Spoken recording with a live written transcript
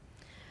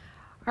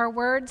Our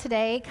word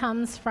today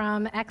comes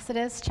from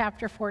Exodus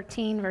chapter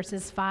 14,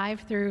 verses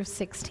 5 through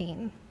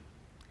 16.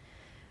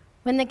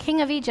 When the king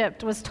of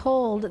Egypt was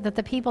told that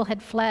the people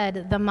had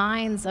fled, the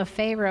minds of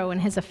Pharaoh and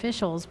his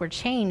officials were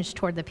changed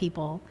toward the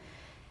people.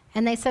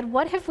 And they said,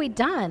 "What have we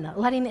done,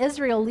 letting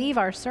Israel leave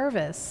our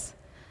service?"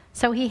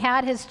 So he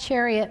had his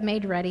chariot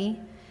made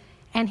ready,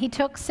 and he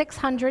took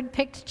 600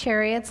 picked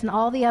chariots and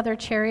all the other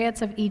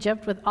chariots of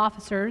Egypt with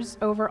officers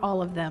over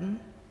all of them.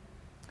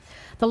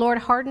 The Lord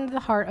hardened the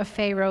heart of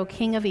Pharaoh,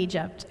 king of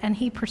Egypt, and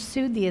he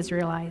pursued the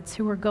Israelites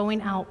who were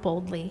going out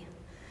boldly.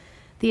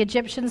 The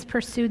Egyptians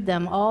pursued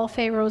them, all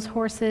Pharaoh's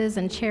horses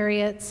and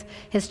chariots,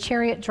 his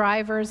chariot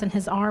drivers and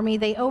his army.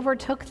 They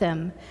overtook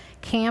them,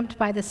 camped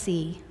by the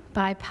sea,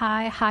 by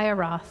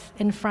Pi-hahiroth,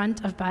 in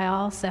front of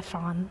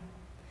Baal-zephon.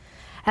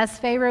 As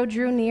Pharaoh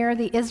drew near,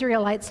 the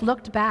Israelites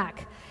looked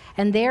back,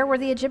 and there were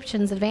the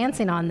Egyptians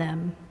advancing on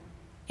them.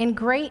 In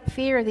great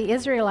fear, the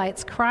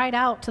Israelites cried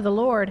out to the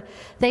Lord.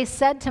 They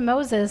said to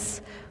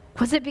Moses,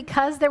 "Was it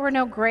because there were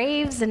no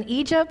graves in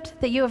Egypt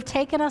that you have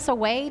taken us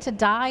away to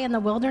die in the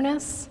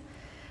wilderness?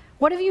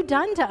 What have you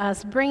done to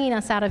us, bringing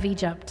us out of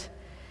Egypt?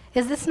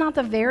 Is this not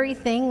the very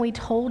thing we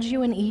told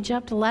you in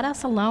Egypt? Let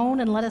us alone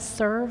and let us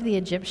serve the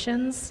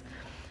Egyptians.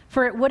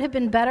 For it would have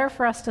been better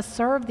for us to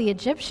serve the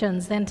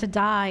Egyptians than to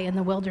die in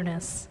the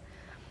wilderness."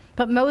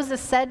 But Moses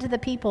said to the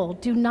people,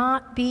 "Do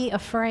not be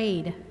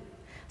afraid.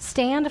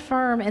 Stand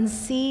firm and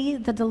see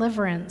the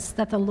deliverance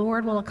that the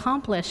Lord will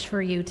accomplish for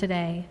you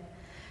today.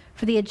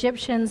 For the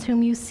Egyptians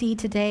whom you see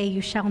today, you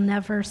shall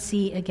never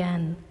see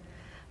again.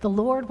 The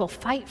Lord will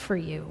fight for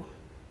you,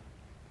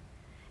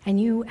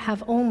 and you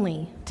have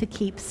only to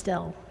keep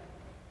still."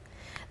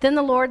 Then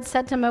the Lord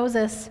said to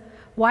Moses,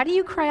 "Why do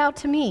you cry out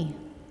to me?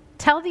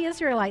 Tell the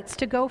Israelites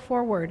to go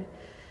forward,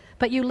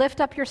 but you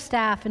lift up your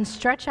staff and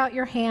stretch out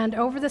your hand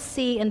over the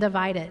sea and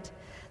divide it,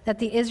 that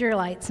the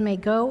Israelites may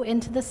go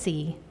into the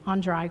sea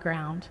on dry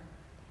ground."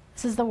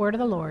 This is the word of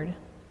the Lord.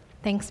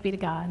 Thanks be to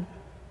God.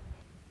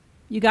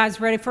 You guys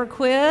ready for a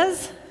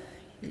quiz?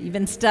 You've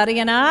been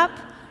studying up,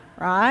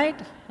 right?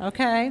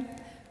 Okay.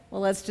 Well,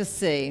 let's just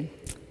see.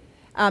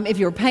 If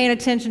you were paying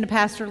attention to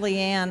Pastor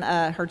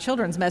Leanne, her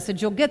children's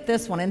message, you'll get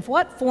this one. "In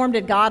what form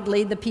did God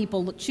lead the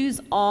people? Choose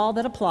all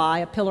that apply: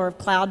 a pillar of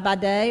cloud by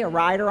day, a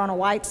rider on a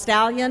white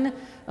stallion,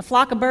 a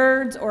flock of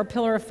birds, or a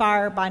pillar of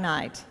fire by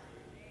night?"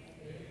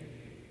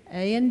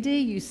 A and D,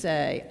 you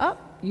say. Oh,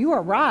 you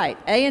are right.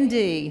 A and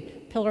D,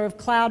 pillar of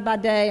cloud by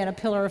day and a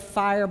pillar of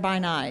fire by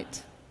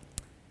night.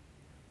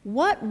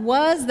 What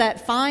was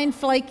that fine,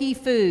 flaky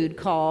food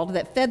called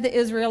that fed the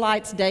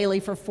Israelites daily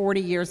for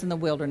 40 years in the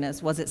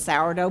wilderness? Was it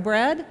sourdough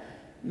bread,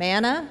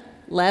 manna,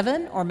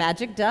 leaven, or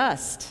magic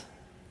dust?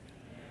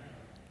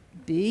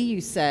 B,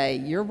 you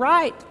say. You're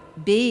right.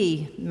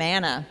 B,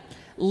 manna.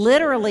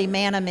 Literally,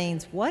 manna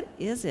means, what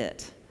is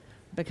it?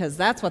 Because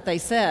that's what they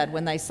said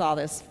when they saw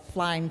this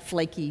flying,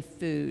 flaky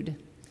food.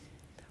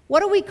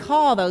 What do we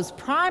call those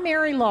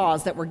primary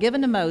laws that were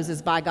given to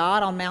Moses by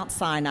God on Mount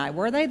Sinai?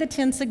 Were they the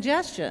 10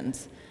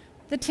 suggestions,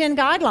 the 10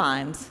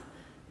 guidelines,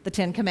 the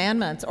 10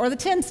 commandments, or the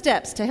 10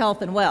 steps to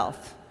health and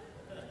wealth?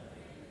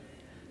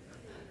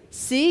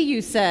 C,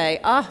 you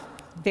say.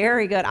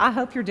 Very good. I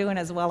hope you're doing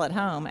as well at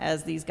home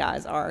as these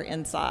guys are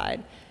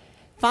inside.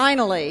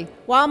 Finally,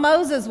 while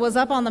Moses was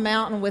up on the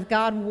mountain with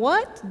God,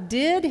 what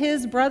did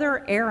his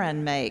brother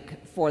Aaron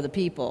make for the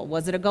people?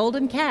 Was it a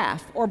golden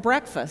calf, or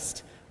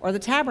breakfast, or the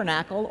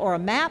tabernacle, or a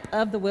map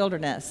of the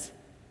wilderness?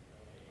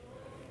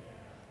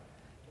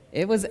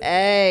 It was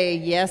A.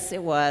 Yes,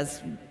 it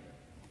was.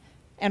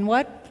 And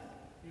what?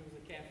 He was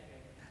a calf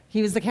maker.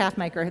 He was the calf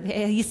maker.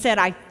 He said,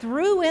 "I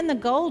threw in the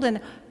gold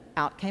and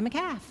out came a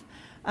calf."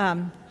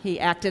 He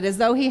acted as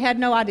though he had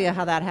no idea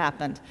how that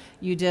happened.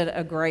 You did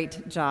a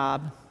great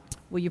job.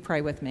 Will you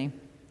pray with me?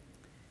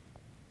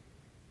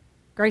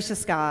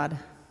 Gracious God,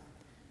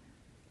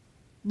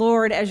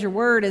 Lord, as your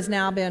word has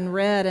now been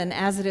read and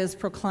as it is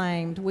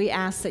proclaimed, we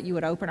ask that you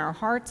would open our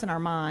hearts and our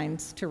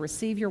minds to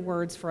receive your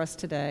words for us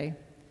today.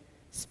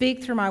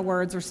 Speak through my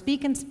words or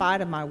speak in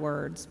spite of my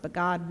words, but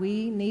God,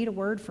 we need a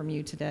word from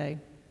you today.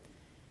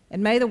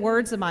 And may the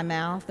words of my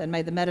mouth and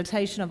may the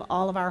meditation of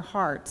all of our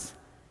hearts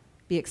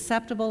be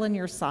acceptable in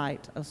your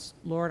sight, O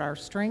Lord, our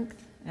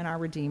strength and our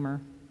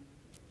Redeemer.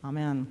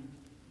 Amen.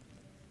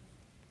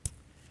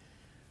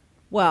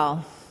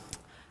 Well,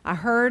 I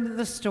heard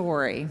the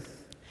story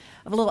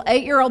of a little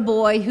 8-year-old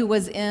boy who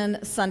was in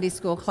Sunday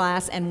school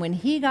class, and when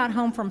he got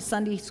home from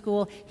Sunday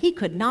school, he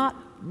could not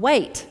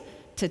wait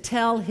to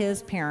tell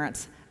his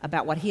parents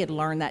about what he had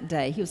learned that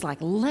day. He was like,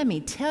 "Let me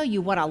tell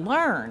you what I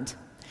learned.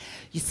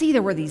 You see,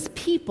 there were these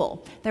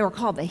people. They were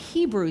called the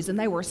Hebrews, and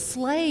they were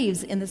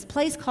slaves in this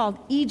place called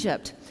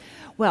Egypt.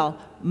 Well,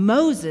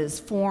 Moses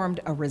formed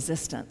a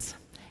resistance.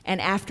 And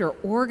after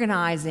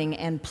organizing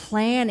and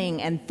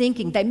planning and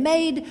thinking, they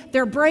made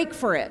their break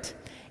for it.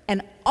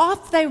 And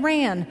off they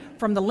ran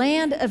from the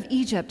land of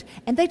Egypt,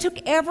 and they took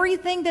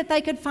everything that they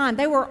could find.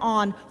 They were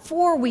on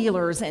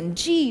four-wheelers and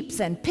Jeeps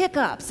and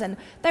pickups, and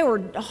they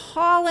were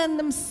hauling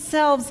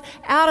themselves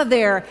out of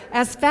there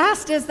as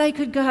fast as they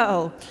could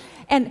go.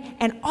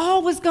 and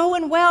all was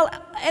going well.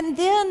 And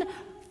then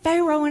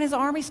Pharaoh and his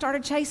army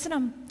started chasing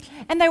them.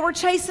 And they were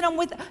chasing them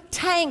with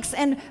tanks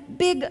and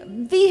big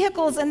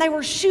vehicles, and they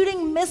were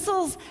shooting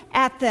missiles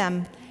at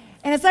them.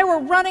 And as they were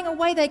running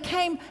away, they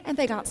came and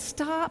they got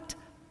stopped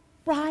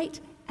right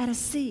at a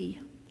sea.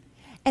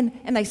 And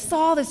they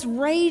saw this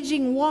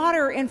raging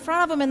water in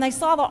front of them, and they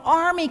saw the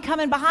army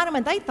coming behind them,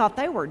 and they thought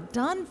they were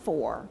done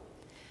for.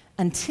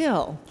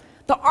 Until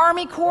the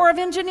Army Corps of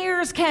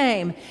Engineers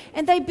came,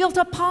 and they built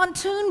a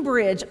pontoon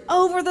bridge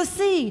over the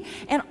sea,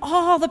 and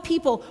all the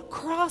people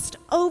crossed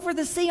over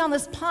the sea on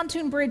this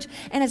pontoon bridge.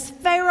 And as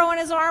Pharaoh and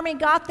his army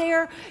got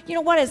there, you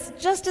know what?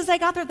 Just as they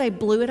got there, they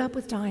blew it up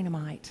with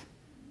dynamite.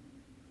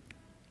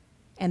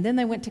 And then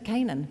they went to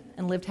Canaan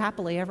and lived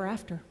happily ever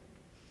after.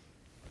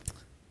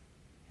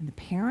 And the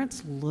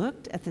parents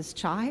looked at this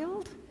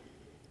child.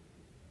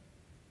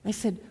 They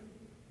said,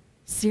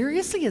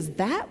 "Seriously, is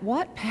that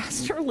what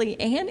Pastor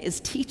Leanne is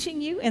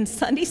teaching you in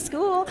Sunday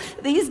school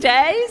these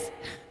days?"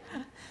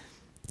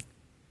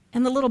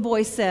 And the little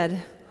boy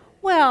said,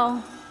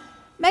 "Well,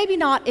 maybe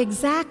not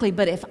exactly,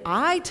 but if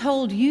I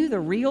told you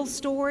the real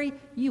story,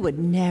 you would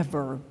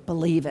never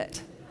believe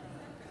it."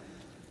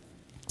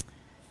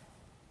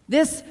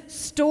 This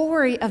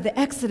story of the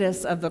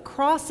Exodus, of the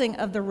crossing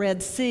of the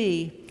Red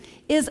Sea,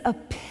 is a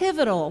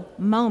pivotal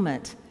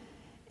moment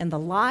in the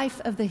life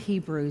of the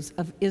Hebrews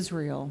of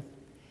Israel.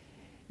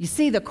 You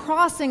see, the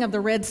crossing of the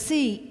Red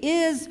Sea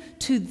is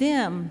to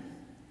them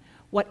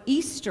what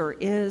Easter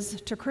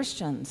is to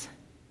Christians.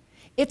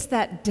 It's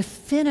that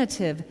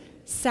definitive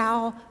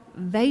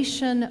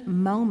salvation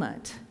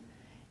moment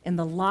in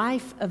the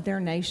life of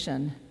their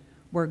nation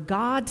where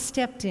God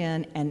stepped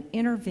in and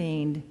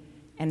intervened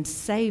and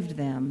saved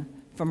them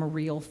from a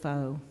real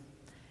foe.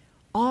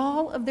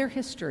 All of their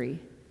history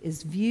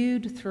is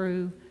viewed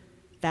through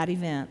that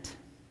event.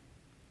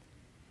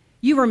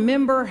 You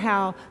remember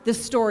how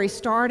this story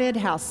started,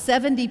 how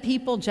 70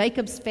 people,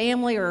 Jacob's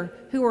family,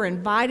 who were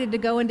invited to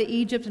go into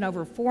Egypt, and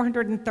over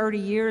 430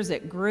 years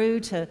it grew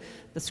to,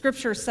 the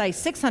scriptures say,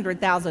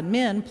 600,000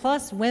 men,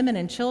 plus women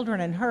and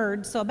children and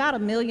herds, so about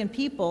 1 million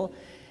people,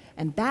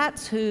 and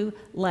that's who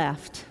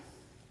left.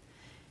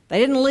 They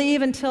didn't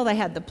leave until they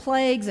had the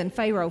plagues, and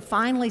Pharaoh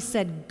finally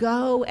said,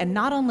 "Go," and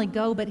not only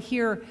go, but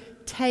here,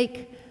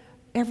 take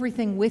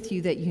everything with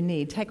you that you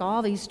need. Take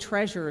all these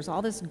treasures,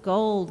 all this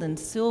gold and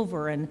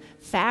silver and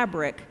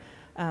fabric.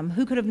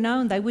 Who could have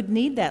known they would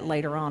need that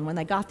later on when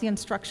they got the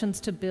instructions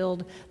to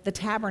build the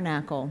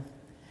tabernacle?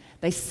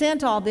 They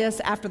sent all this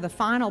after the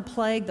final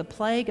plague, the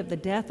plague of the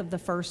death of the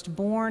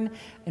firstborn,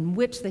 in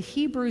which the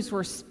Hebrews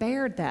were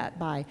spared that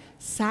by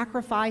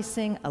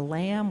sacrificing a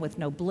lamb with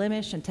no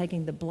blemish and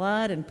taking the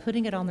blood and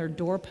putting it on their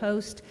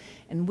doorpost,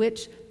 in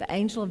which the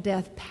angel of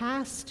death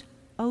passed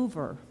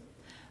over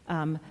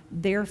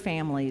their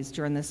families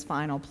during this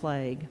final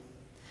plague.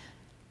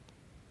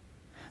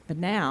 But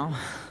now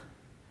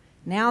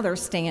they're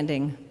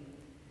standing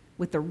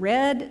with the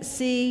Red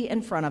Sea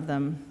in front of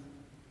them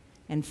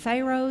and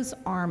Pharaoh's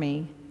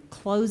army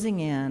closing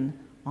in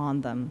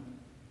on them.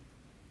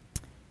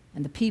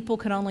 And the people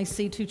could only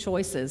see two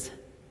choices,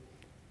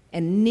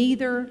 and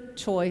neither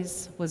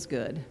choice was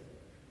good.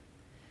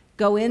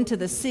 Go into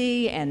the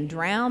sea and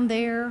drown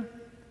there,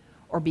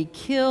 or be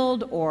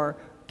killed or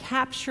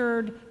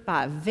captured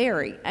by a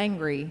very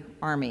angry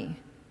army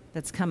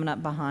that's coming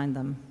up behind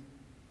them.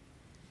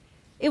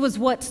 It was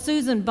what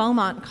Susan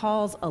Beaumont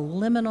calls a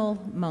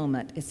liminal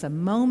moment. It's a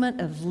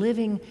moment of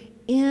living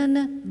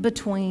in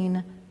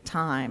between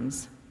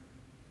times.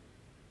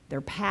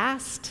 Their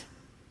past,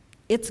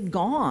 it's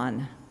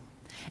gone.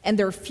 And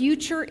their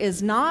future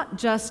is not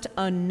just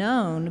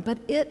unknown, but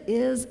it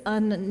is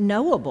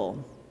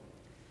unknowable.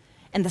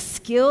 And the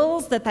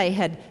skills that they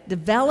had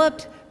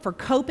developed for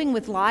coping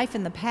with life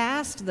in the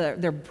past,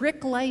 their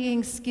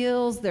bricklaying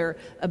skills, their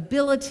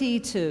ability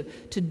to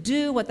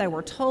do what they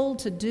were told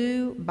to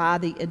do by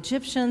the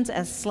Egyptians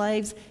as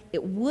slaves,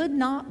 it would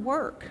not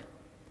work.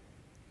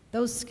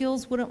 Those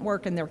skills wouldn't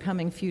work in their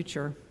coming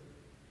future.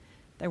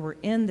 They were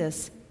in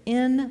this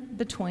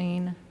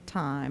in-between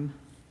time,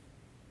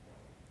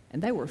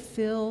 and they were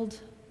filled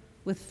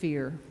with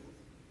fear.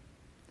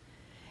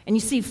 And you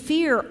see,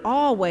 fear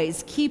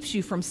always keeps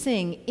you from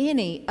seeing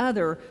any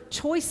other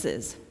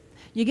choices.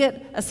 You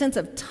get a sense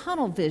of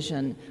tunnel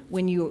vision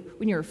when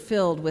you're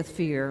filled with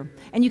fear,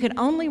 and you can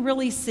only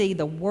really see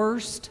the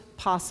worst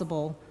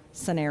possible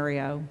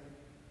scenario.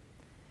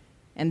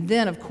 And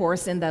then, of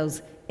course, in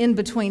those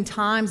in-between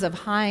times of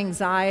high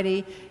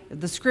anxiety,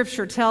 the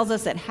scripture tells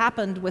us it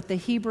happened with the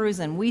Hebrews,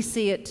 and we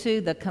see it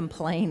too, the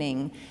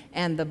complaining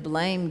and the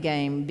blame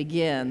game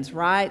begins,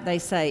 right? They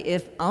say,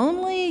 if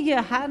only you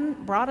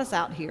hadn't brought us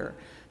out here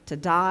to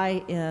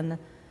die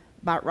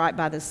right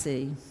by the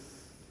sea.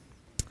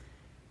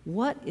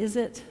 What is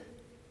it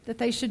that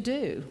they should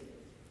do?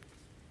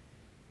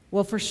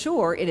 Well, for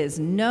sure, it is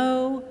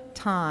no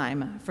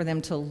time for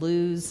them to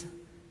lose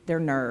their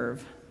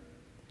nerve.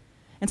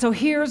 And so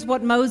here's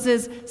what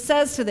Moses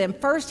says to them.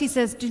 First, he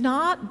says, do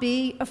not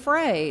be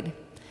afraid.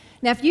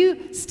 Now, if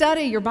you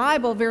study your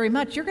Bible very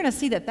much, you're going to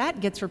see that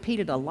gets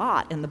repeated a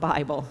lot in the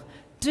Bible.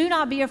 Do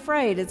not be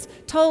afraid. It's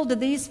told to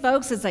these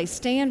folks as they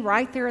stand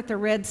right there at the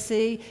Red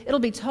Sea. It'll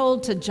be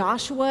told to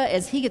Joshua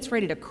as he gets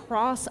ready to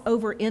cross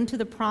over into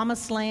the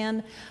Promised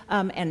Land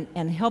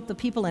and help the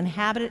people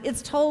inhabit it.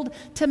 It's told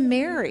to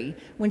Mary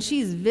when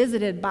she's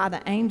visited by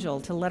the angel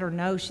to let her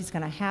know she's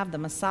going to have the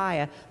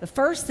Messiah. The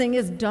first thing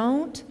is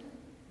don't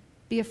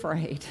be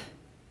afraid.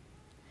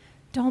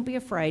 Don't be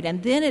afraid.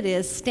 And then it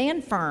is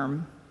stand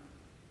firm,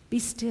 be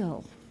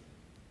still,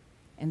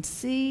 and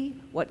see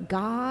what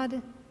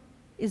God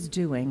is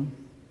doing.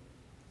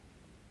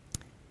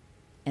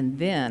 And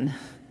then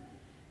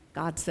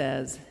God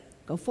says,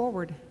 go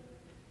forward,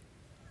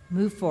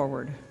 move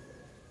forward.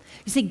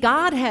 You see,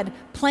 God had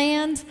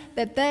plans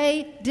that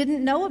they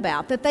didn't know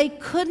about, that they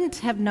couldn't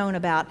have known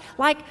about.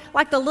 Like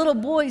the little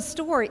boy's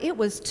story, it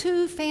was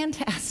too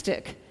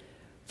fantastic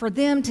for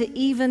them to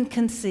even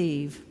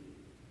conceive.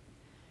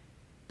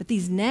 But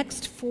these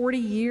next 40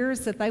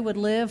 years that they would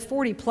live,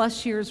 40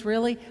 plus years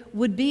really,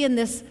 would be in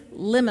this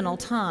liminal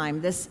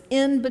time, this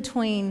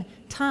in-between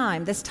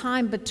time, this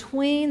time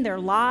between their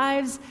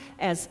lives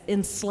as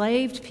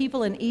enslaved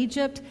people in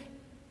Egypt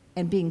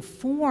and being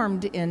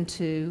formed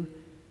into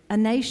a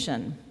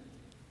nation.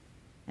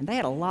 And they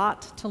had a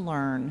lot to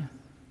learn,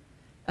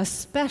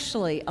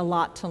 especially a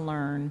lot to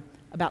learn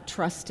about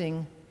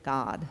trusting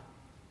God.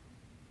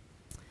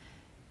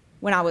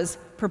 When I was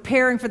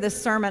preparing for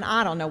this sermon,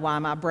 I don't know why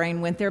my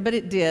brain went there, but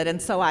it did.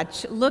 And so I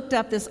looked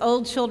up this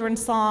old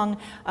children's song.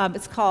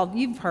 It's called,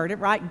 you've heard it,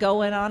 right?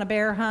 Going on a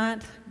bear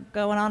hunt,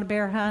 going on a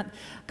bear hunt.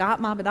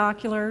 Got my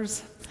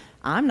binoculars.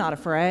 I'm not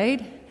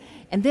afraid.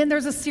 And then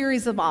there's a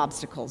series of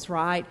obstacles,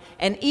 right?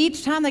 And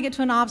each time they get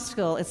to an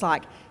obstacle, it's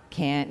like,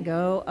 can't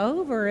go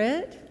over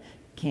it,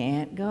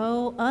 can't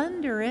go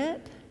under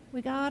it.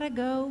 We gotta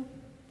go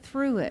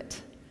through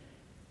it.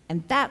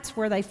 And that's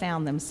where they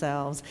found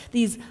themselves.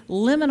 These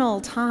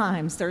liminal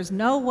times, there's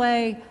no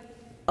way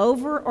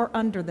over or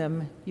under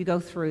them, you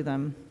go through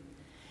them.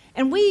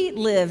 And we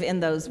live in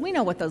those, we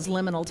know what those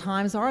liminal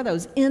times are,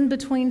 those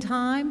in-between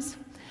times,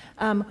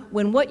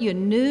 when what you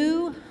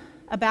knew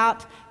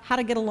about how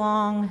to get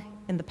along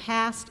in the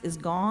past is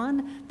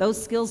gone,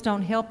 those skills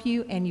don't help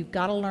you, and you've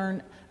got to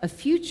learn a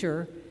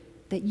future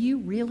that you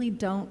really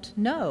don't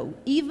know,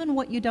 even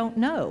what you don't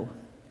know.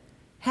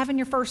 Having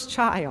your first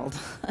child,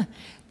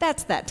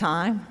 that's that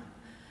time.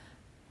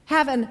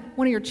 Having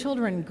one of your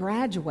children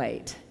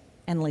graduate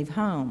and leave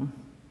home.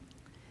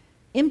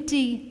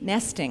 Empty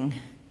nesting.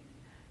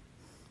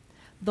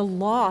 The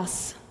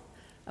loss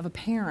of a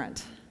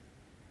parent.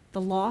 The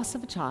loss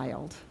of a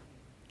child.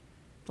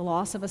 The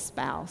loss of a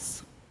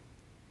spouse.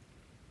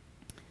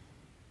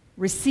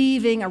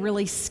 Receiving a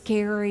really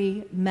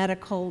scary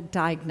medical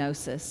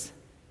diagnosis.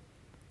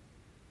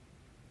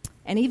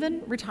 And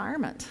even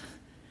retirement.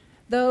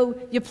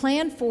 Though you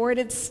plan for it,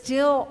 it's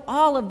still,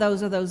 all of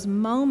those are those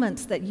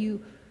moments that you're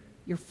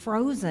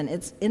frozen.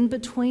 It's in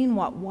between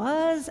what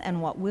was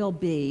and what will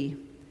be.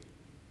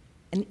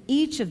 And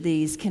each of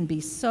these can be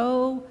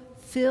so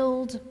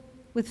filled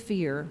with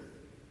fear.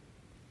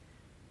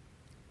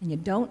 And you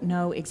don't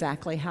know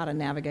exactly how to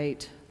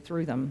navigate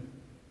through them.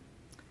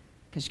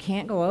 Because you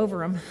can't go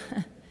over them.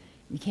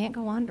 You can't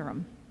go under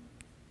them.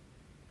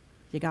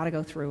 You got to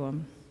go through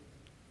them.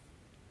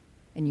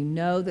 And you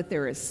know that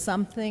there is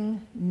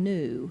something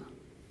new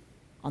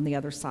on the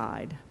other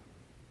side.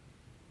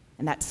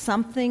 And that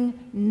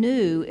something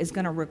new is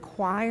going to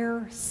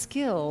require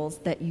skills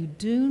that you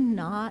do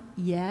not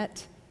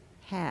yet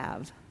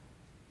have.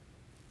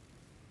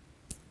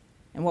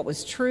 And what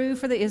was true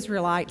for the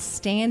Israelites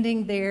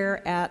standing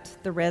there at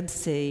the Red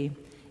Sea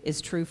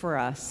is true for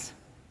us.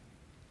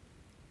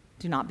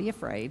 Do not be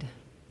afraid.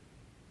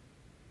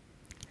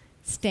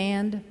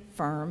 Stand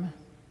firm.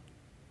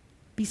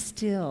 Be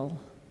still.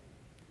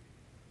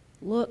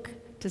 Look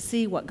to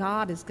see what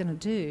God is going to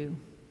do,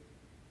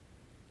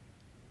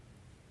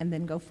 and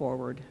then go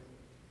forward.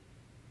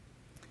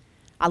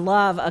 I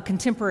love a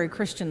contemporary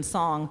Christian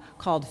song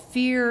called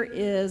Fear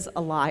is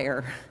a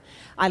Liar.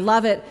 I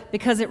love it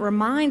because it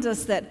reminds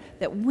us that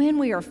when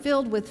we are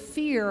filled with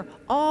fear,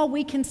 all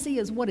we can see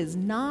is what is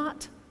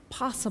not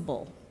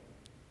possible.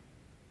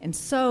 And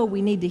so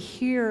we need to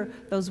hear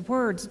those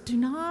words, do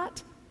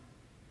not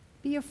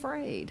be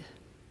afraid.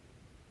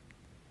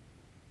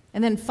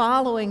 And then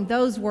following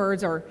those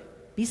words are,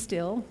 be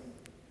still,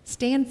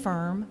 stand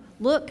firm,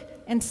 look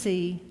and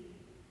see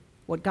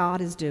what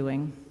God is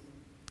doing.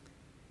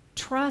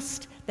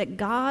 Trust that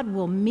God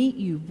will meet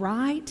you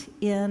right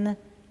in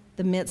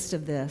the midst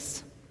of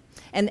this.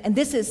 And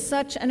this is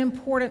such an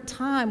important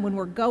time when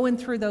we're going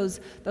through those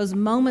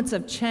moments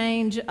of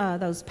change,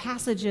 those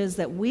passages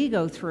that we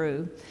go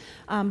through,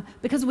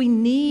 because we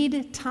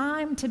need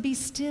time to be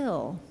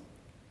still.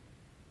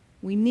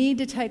 We need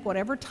to take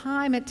whatever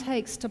time it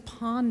takes to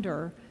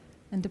ponder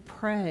and to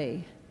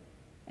pray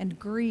and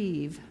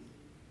grieve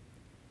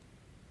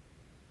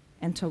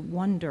and to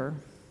wonder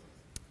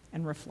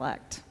and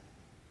reflect.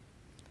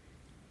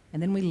 And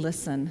then we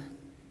listen.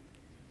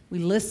 We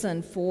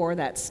listen for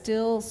that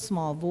still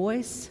small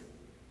voice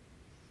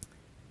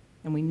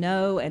And we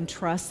know and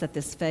trust that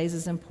this phase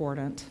is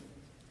important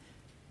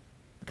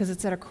because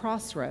it's at a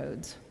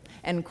crossroads.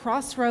 And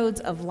crossroads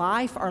of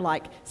life are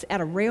like at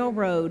a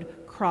railroad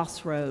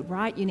crossroad,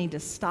 right? You need to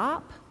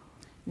stop,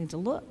 you need to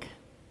look,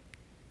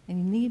 and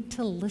you need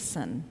to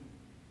listen.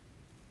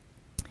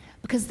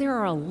 Because there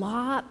are a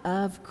lot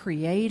of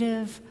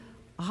creative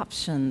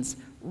options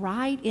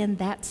right in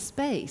that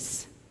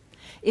space.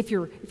 If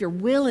you're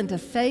willing to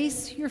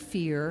face your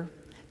fear,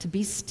 to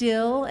be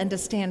still and to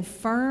stand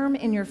firm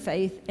in your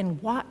faith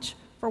and watch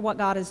for what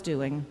God is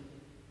doing,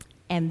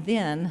 and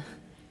then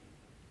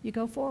you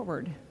go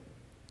forward.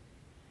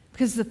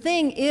 Because the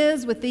thing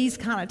is, with these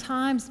kind of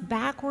times,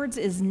 backwards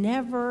is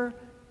never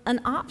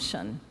an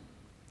option.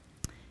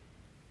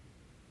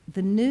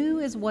 The new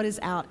is what is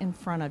out in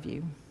front of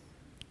you,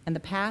 and the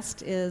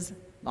past is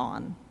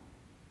gone.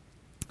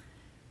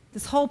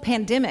 This whole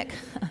pandemic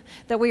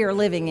that we are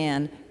living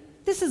in,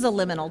 this is a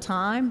liminal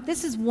time.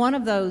 This is one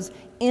of those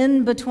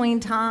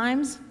in-between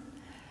times.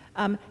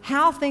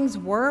 How things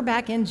were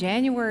back in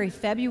January,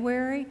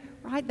 February,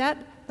 right?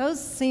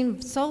 Those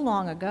seem so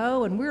long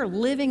ago, and we're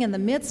living in the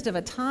midst of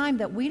a time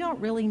that we don't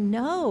really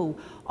know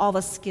all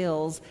the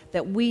skills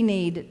that we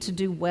need to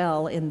do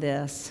well in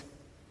this.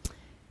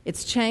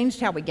 It's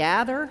changed how we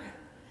gather,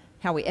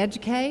 how we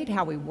educate,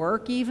 how we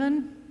work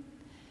even.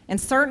 And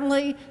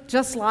certainly,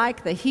 just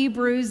like the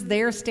Hebrews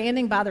there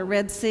standing by the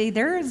Red Sea,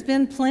 there has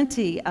been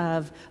plenty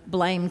of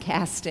blame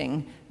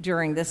casting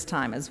during this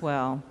time as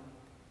well.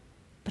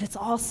 But it's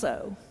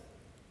also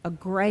a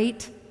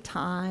great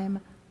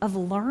time of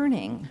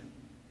learning.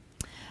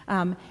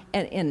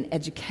 In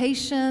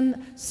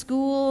education,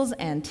 schools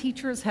and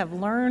teachers have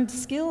learned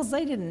skills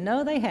they didn't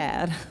know they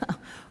had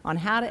on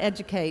how to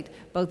educate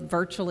both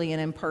virtually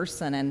and in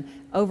person and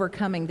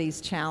overcoming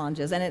these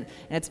challenges. And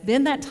it's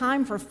been that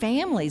time for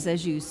families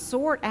as you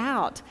sort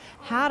out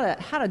how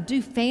to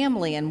do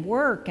family and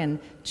work and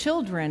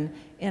children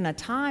in a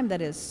time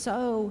that is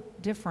so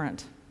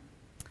different.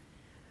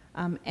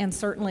 And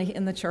certainly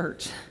in the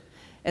church,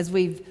 as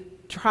we've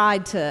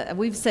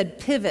said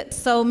pivot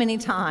so many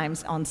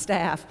times on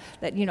staff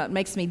that, it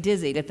makes me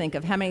dizzy to think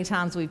of how many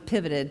times we've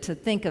pivoted to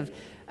think of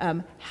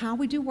how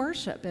we do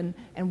worship and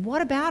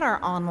what about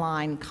our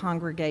online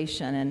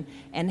congregation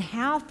and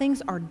how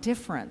things are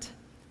different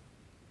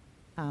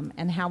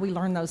and how we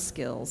learn those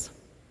skills.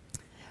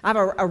 I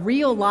have a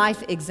real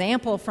life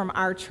example from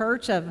our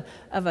church of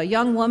a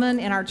young woman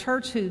in our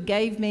church who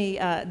gave me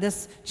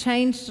this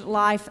changed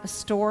life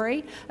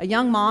story. A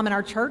young mom in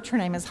our church, her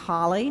name is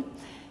Holly.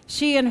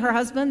 She and her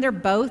husband, they're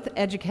both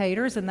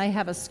educators, and they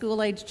have a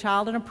school-age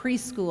child and a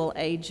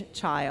preschool-age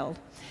child.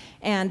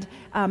 And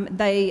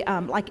they,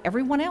 like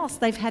everyone else,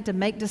 they've had to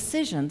make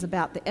decisions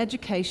about the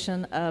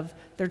education of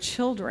their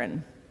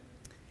children.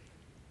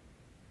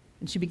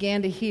 And she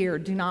began to hear,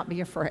 "Do not be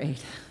afraid."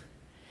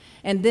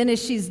 And then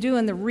as she's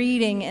doing the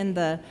reading in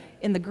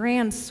the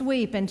grand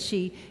sweep, and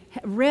she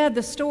read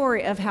the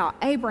story of how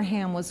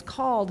Abraham was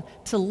called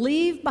to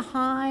leave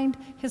behind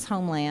his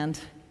homeland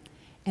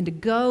and to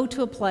go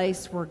to a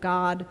place where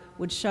God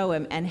would show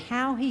him, and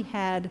how he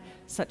had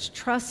such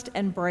trust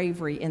and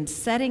bravery in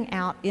setting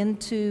out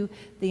into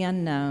the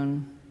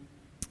unknown.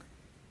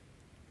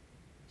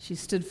 She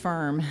stood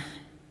firm,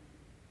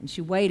 and she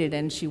waited,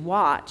 and she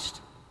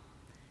watched.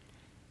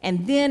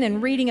 And then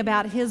in reading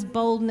about his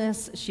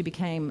boldness, she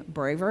became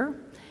braver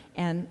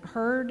and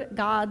heard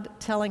God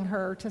telling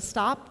her to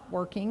stop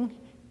working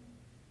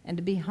and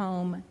to be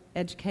home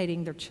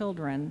educating their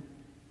children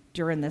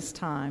during this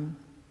time,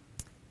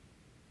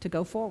 to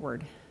go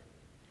forward.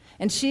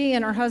 And she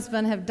and her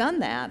husband have done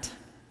that.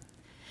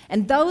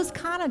 And those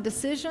kind of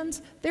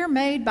decisions, they're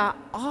made by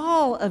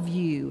all of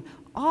you,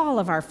 all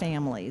of our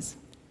families,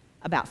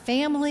 about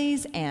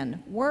families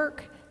and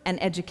work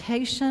and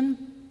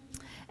education.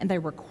 And they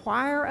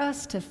require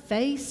us to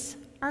face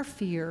our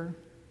fear,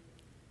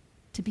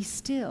 to be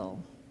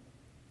still,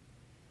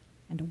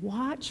 and to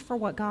watch for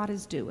what God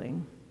is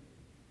doing,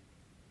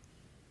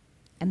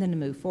 and then to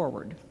move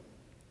forward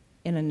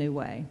in a new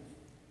way.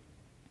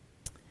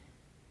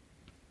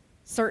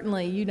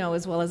 Certainly, you know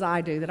as well as I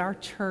do that our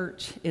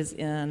church is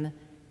in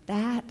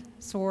that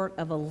sort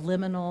of a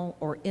liminal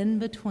or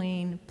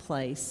in-between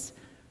place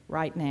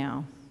right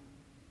now.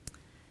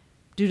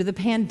 Due to the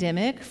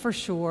pandemic, for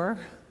sure.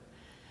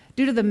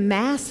 Due to the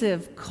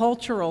massive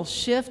cultural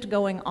shift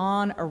going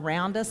on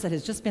around us that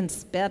has just been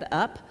sped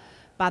up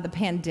by the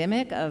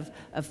pandemic of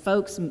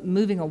folks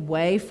moving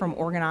away from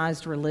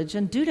organized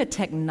religion. Due to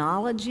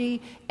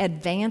technology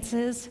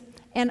advances.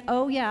 And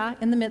oh yeah,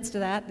 in the midst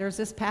of that, there's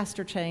this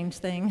pastor change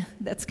thing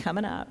that's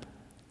coming up.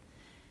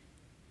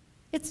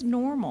 It's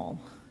normal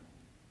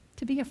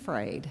to be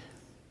afraid.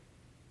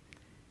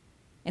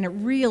 And it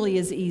really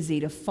is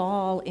easy to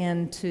fall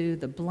into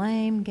the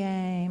blame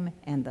game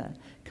and the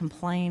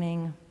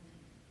complaining.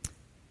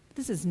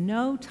 This is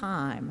no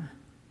time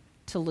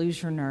to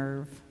lose your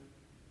nerve,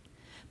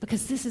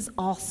 because this is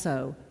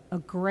also a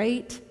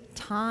great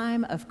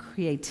time of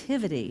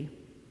creativity.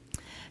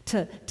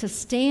 To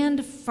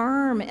stand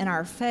firm in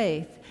our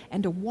faith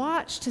and to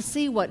watch to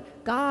see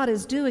what God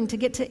is doing, to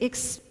get to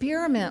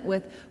experiment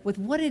with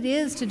what it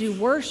is to do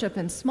worship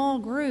in small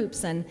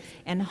groups and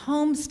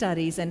home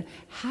studies, and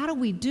how do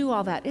we do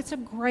all that. It's a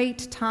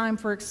great time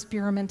for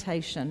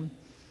experimentation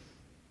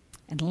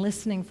and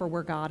listening for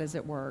where God is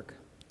at work.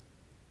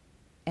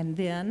 And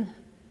then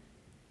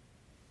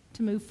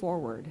to move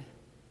forward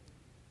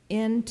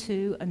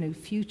into a new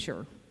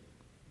future.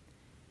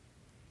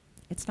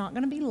 It's not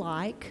going to be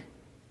like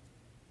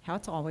how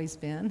it's always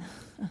been.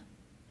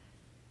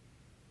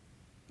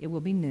 It will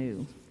be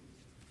new.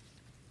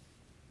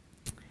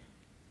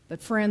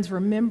 But friends,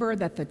 remember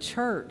that the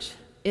church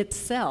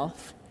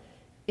itself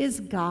is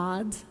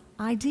God's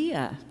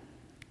idea.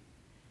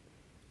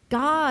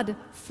 God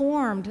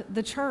formed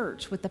the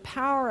church with the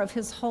power of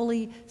his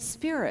Holy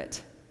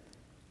Spirit.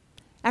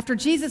 After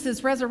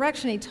Jesus'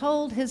 resurrection, he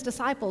told his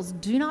disciples,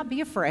 do not be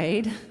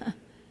afraid.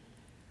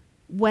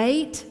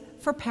 Wait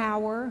for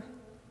power.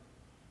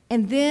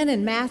 And then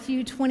in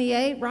Matthew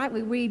 28, right,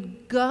 we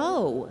read,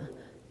 go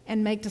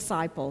and make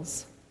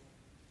disciples.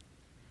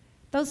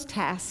 Those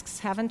tasks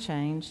haven't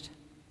changed.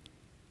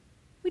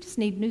 We just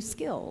need new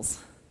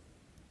skills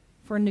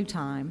for a new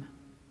time.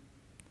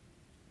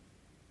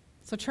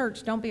 So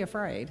church, don't be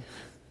afraid.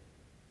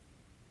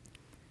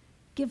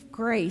 Give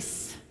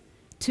grace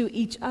to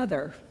each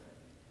other.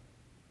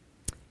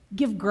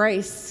 Give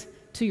grace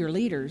to your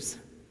leaders.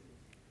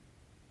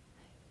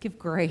 Give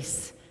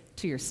grace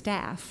to your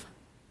staff.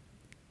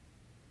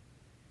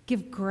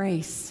 Give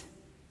grace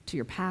to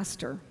your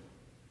pastor.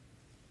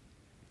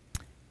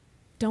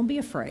 Don't be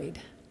afraid.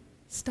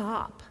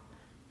 Stop.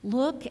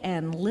 Look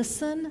and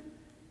listen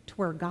to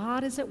where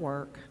God is at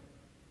work.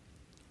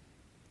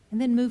 And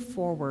then move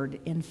forward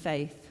in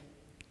faith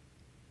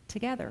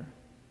together.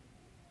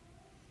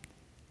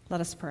 Let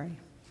us pray.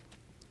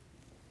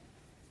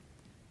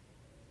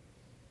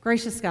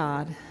 Gracious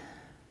God,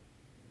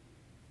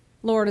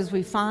 Lord, as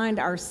we find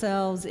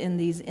ourselves in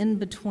these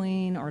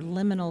in-between or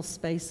liminal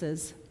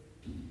spaces,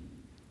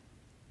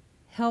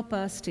 help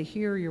us to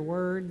hear your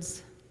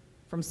words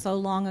from so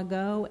long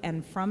ago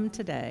and from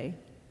today.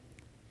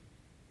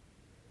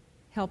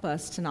 Help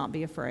us to not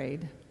be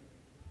afraid.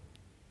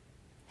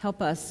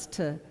 Help us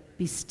to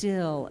be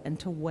still and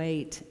to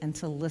wait and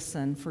to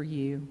listen for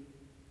you.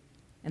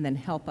 And then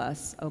help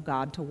us, oh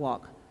God, to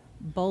walk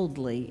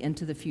boldly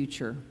into the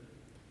future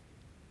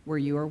where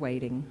you are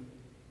waiting.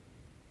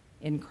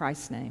 In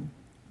Christ's name,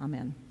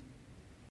 amen.